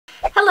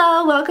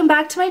Hello, welcome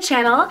back to my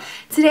channel.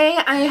 Today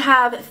I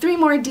have 3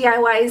 more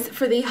DIYs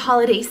for the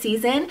holiday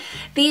season.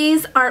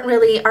 These aren't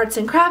really arts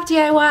and craft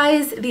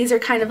DIYs. These are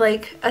kind of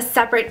like a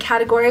separate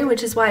category,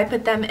 which is why I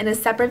put them in a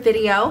separate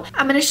video.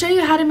 I'm going to show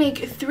you how to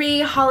make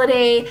 3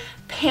 holiday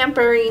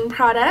pampering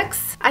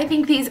products. I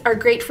think these are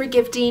great for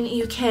gifting.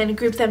 You can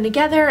group them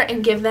together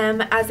and give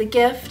them as a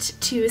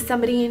gift to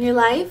somebody in your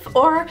life,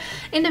 or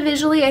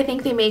individually. I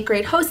think they make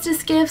great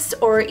hostess gifts,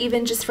 or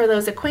even just for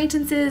those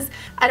acquaintances.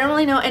 I don't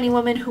really know any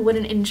woman who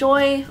wouldn't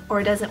enjoy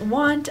or doesn't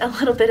want a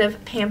little bit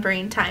of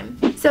pampering time.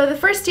 So the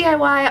first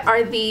DIY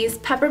are these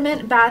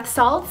peppermint bath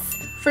salts.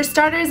 For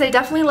starters, I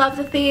definitely love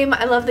the theme.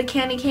 I love the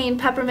candy cane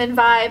peppermint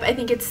vibe. I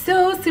think it's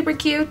so super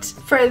cute.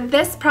 For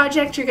this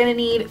project, you're going to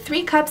need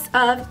 3 cups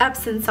of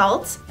Epsom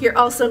salt. You're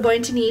also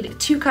going to need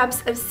 2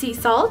 cups of sea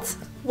salt,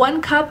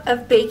 1 cup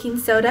of baking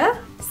soda,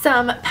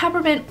 some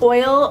peppermint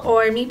oil,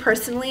 or me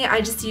personally,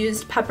 I just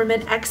used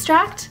peppermint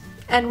extract,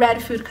 and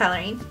red food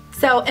coloring.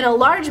 So in a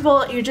large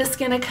bowl, you're just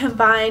going to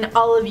combine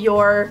all of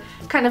your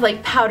kind of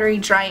like powdery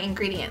dry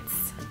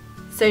ingredients.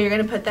 So you're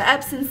going to put the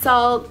Epsom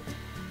salt,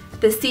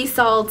 the sea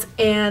salt,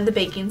 and the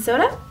baking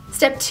soda.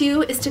 Step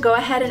 2 is to go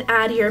ahead and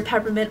add your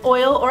peppermint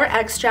oil or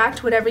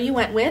extract, whatever you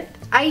went with.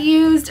 I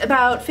used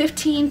about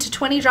 15 to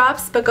 20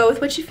 drops, but go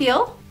with what you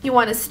feel. You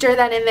want to stir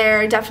that in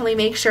there, definitely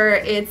make sure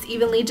it's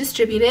evenly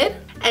distributed.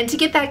 And to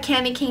get that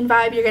candy cane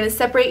vibe, you're going to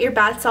separate your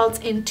bath salts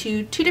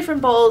into 2 different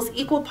bowls,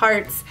 equal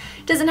parts.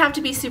 It doesn't have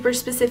to be super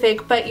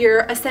specific, but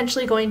you're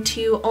essentially going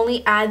to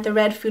only add the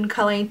red food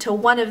coloring to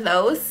one of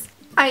those.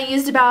 I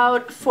used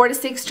about 4 to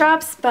 6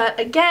 drops, but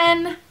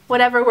again,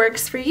 whatever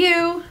works for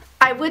you.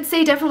 I would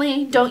say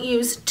definitely don't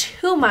use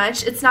too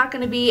much. It's not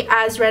going to be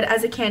as red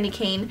as a candy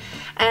cane,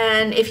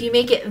 and if you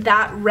make it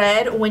that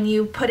red when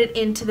you put it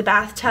into the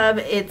bathtub,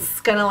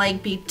 it's gonna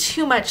like be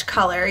too much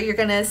color. You're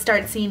gonna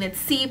start seeing it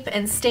seep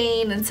and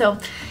stain, and so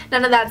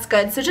none of that's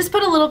good. So just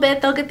put a little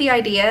bit, they'll get the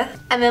idea.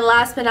 And then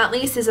last but not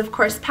least is of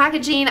course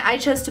packaging. I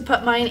chose to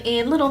put mine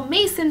in little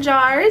mason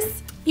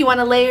jars. You want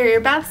to layer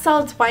your bath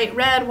salts, white,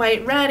 red,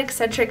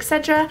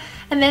 etc.,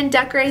 and then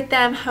decorate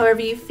them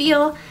however you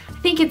feel.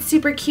 I think it's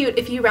super cute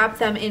if you wrap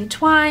them in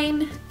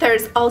twine.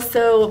 There's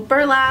also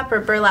burlap or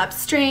burlap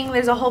string.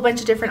 There's a whole bunch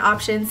of different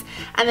options.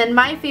 And then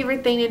my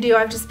favorite thing to do,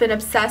 I've just been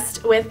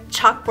obsessed with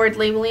chalkboard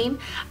labeling.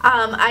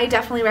 I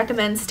definitely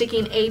recommend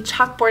sticking a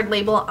chalkboard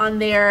label on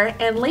there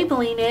and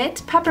labeling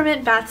it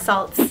peppermint bath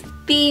salts.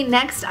 The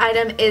next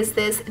item is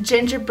this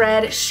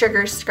gingerbread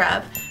sugar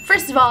scrub.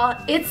 First of all,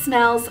 it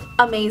smells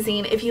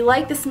amazing. If you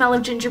like the smell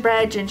of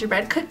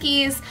gingerbread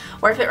cookies,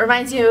 or if it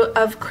reminds you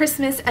of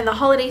Christmas and the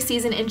holiday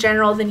season in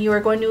general, then you are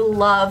going to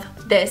love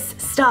this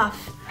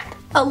stuff.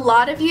 A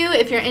lot of you,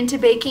 if you're into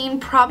baking,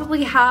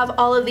 probably have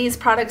all of these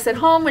products at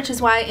home, which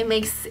is why it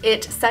makes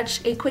it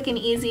such a quick and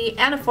easy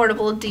and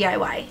affordable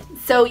DIY.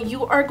 So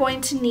you are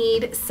going to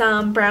need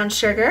some brown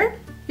sugar.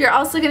 You're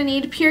also going to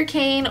need pure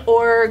cane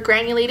or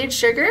granulated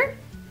sugar,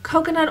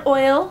 coconut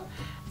oil,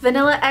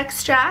 vanilla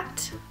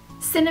extract,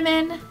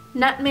 cinnamon,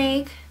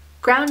 nutmeg,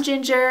 ground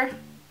ginger,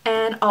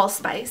 and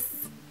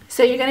allspice.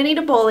 So you're going to need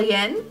a bowl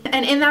again,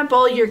 and in that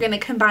bowl you're going to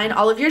combine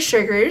all of your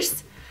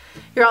sugars.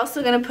 You're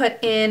also going to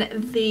put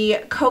in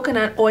the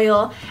coconut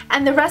oil,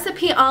 and the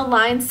recipe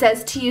online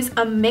says to use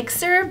a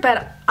mixer,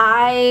 but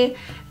I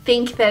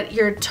think that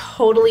you're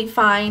totally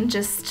fine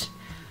just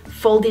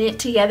folding it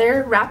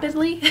together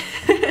rapidly.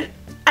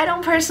 I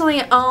don't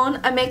personally own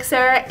a mixer,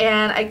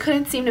 and I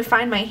couldn't seem to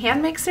find my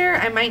hand mixer.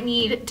 I might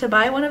need to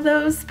buy one of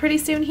those pretty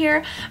soon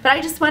here, but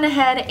I just went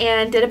ahead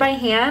and did it by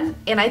hand,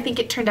 and I think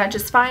it turned out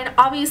just fine.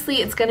 Obviously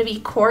it's going to be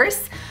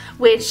coarse,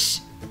 which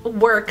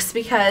works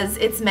because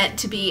it's meant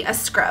to be a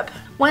scrub.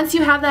 Once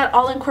you have that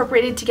all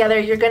incorporated together,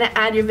 you're going to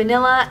add your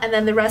vanilla and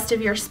then the rest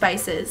of your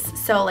spices.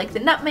 So like the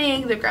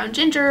nutmeg, the ground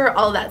ginger,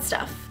 all that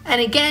stuff. And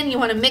again, you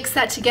want to mix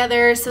that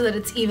together so that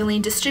it's evenly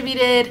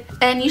distributed,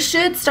 and you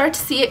should start to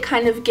see it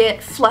kind of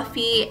get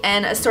fluffy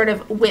and a sort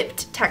of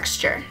whipped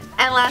texture.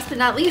 And last but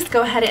not least,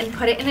 go ahead and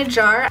put it in a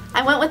jar.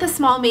 I went with a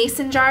small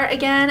mason jar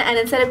again, and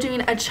instead of doing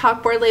a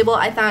chalkboard label,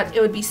 I thought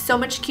it would be so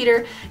much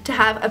cuter to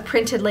have a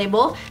printed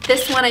label.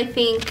 This one, I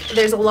think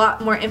there's a lot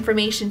more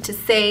information to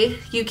say.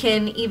 You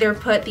can either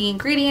put the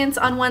ingredients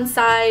on one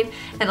side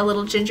and a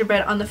little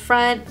gingerbread on the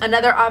front.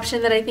 Another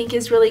option that I think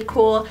is really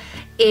cool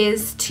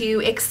is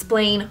to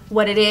explain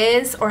what it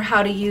is or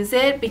how to use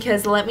it,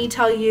 because let me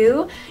tell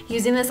you,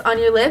 using this on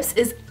your lips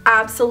is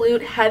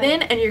absolute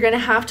heaven, and you're gonna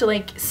have to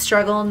like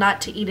struggle not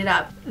to eat it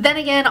up. Then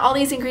again, all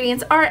these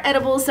ingredients are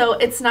edible, so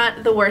it's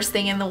not the worst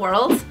thing in the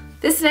world.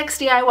 This next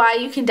DIY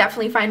you can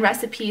definitely find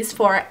recipes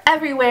for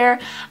everywhere,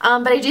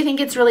 but I do think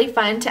it's really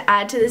fun to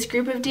add to this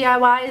group of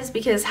DIYs,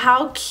 because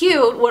how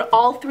cute would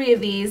all 3 of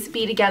these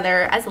be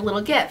together as a little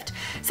gift?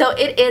 So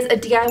it is a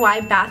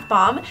DIY bath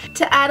bomb.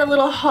 To add a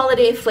little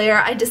holiday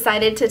flair, I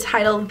decided to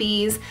title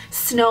these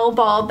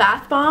snowball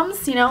bath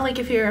bombs. You know, like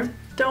if you're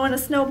throwing a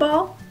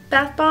snowball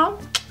bath bomb,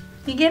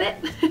 you get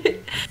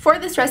it? For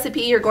this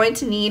recipe, you're going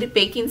to need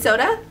baking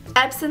soda,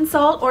 Epsom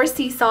salt or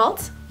sea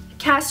salt,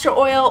 castor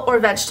oil or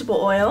vegetable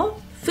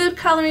oil, food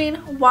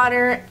coloring,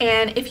 water,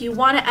 and if you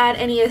want to add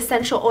any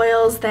essential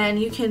oils, then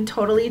you can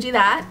totally do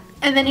that.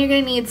 And then you're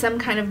going to need some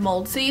kind of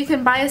mold. So you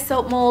can buy a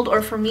soap mold,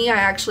 or for me, I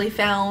actually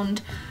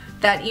found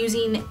that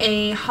using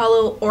a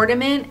hollow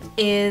ornament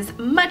is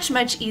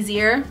much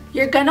easier.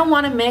 You're gonna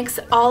wanna mix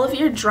all of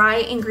your dry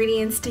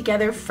ingredients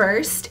together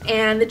first,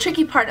 and the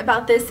tricky part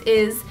about this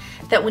is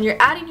that when you're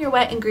adding your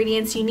wet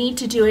ingredients, you need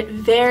to do it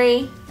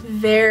very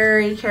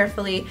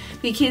carefully,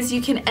 because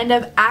you can end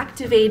up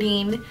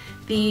activating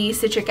the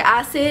citric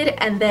acid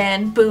and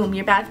then boom,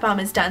 your bath bomb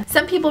is done.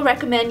 Some people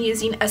recommend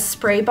using a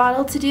spray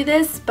bottle to do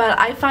this, but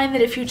I find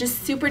that if you're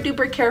just super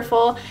duper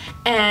careful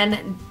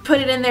and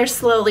put it in there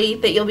slowly,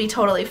 that you'll be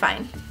totally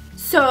fine.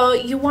 So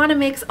you want to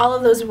mix all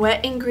of those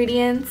wet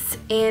ingredients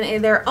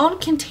in their own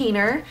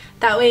container.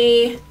 That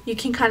way you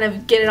can kind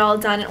of get it all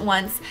done at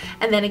once,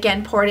 and then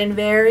again pour it in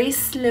very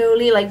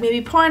slowly, like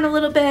maybe pour in a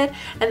little bit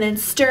and then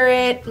stir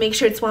it, make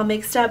sure it's well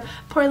mixed up,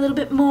 pour a little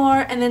bit more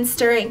and then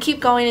stir it, and keep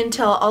going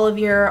until all of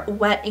your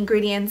wet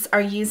ingredients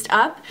are used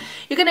up.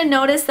 You're going to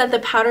notice that the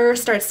powder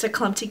starts to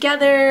clump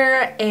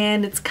together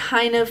and it's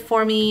kind of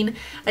forming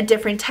a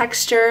different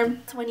texture.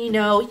 That's when you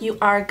know you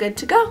are good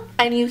to go.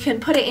 And you can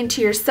put it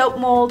into your soap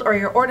mold or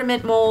your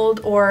ornament mold,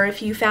 or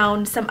if you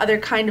found some other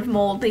kind of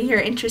mold that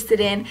you're interested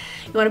in,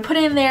 you want to put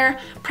it in there,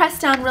 press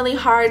down really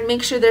hard,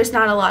 make sure there's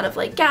not a lot of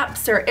like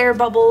gaps or air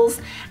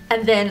bubbles,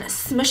 and then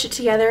smush it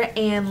together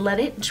and let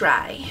it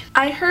dry.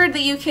 I heard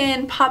that you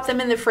can pop them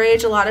in the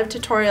fridge. A lot of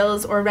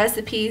tutorials or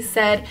recipes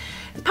said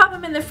pop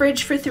them in the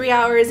fridge for 3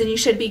 hours and you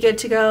should be good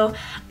to go.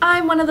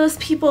 I'm one of those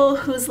people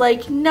who's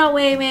like, no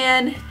way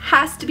man,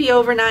 has to be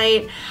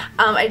overnight.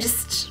 I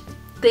just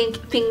think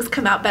things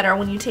come out better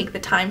when you take the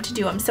time to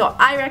do them. So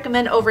I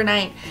recommend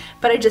overnight,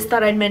 but I just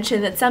thought I'd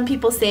mention that some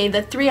people say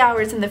that 3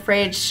 hours in the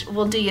fridge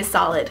will do you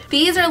solid.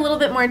 These are a little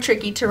bit more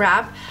tricky to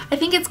wrap. I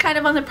think it's kind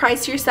of on the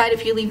pricier side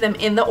if you leave them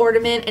in the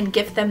ornament and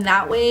gift them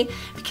that way,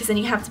 because then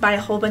you have to buy a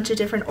whole bunch of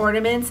different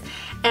ornaments.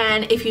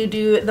 And if you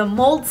do the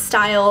mold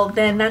style,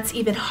 then that's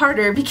even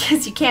harder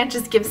because you can't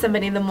just give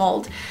somebody the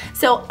mold.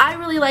 So I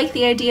really like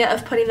the idea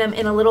of putting them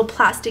in a little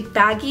plastic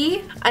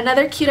baggie.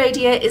 Another cute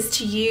idea is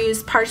to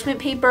use parchment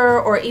paper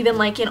or even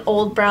like an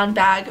old brown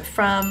bag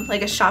from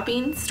like a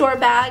shopping store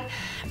bag,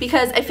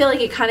 because I feel like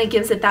it kind of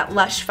gives it that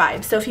lush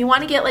vibe. So if you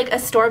want to get like a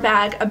store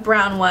bag, a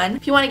brown one,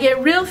 if you want to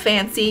get real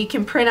fancy, you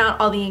can print out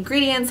all the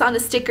ingredients on a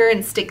sticker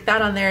and stick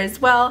that on there as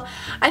well.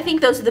 I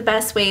think those are the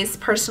best ways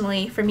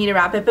personally for me to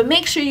wrap it, but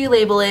make sure you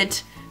label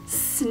it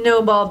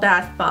Snowball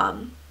Bath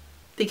Bomb,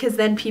 because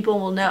then people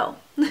will know.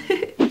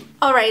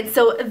 Alright,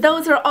 so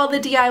those are all the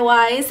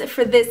DIYs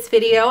for this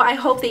video. I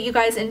hope that you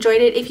guys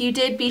enjoyed it. If you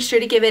did, be sure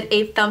to give it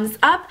a thumbs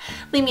up.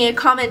 Leave me a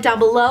comment down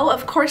below,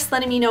 of course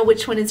letting me know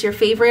which one is your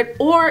favorite,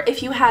 or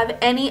if you have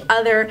any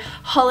other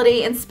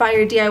holiday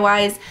inspired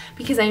DIYs,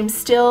 because I am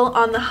still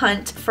on the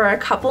hunt for a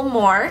couple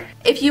more.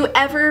 If you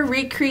ever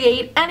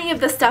recreate any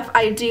of the stuff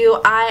I do,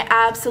 I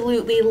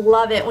absolutely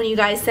love it when you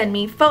guys send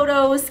me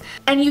photos,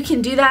 and you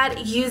can do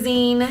that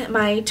using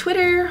my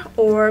Twitter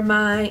or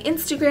my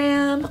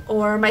Instagram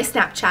or my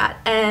Snapchat.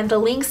 And the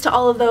links to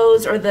all of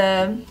those, or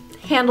the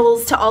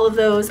handles to all of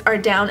those, are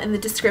down in the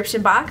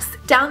description box.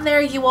 Down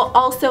there you will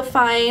also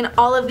find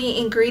all of the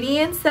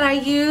ingredients that I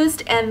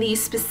used and the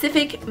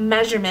specific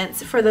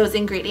measurements for those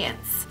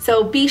ingredients.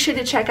 So be sure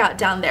to check out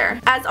down there.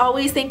 As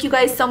always, thank you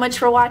guys so much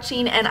for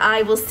watching, and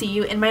I will see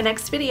you in my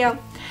next video.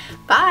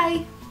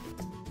 Bye!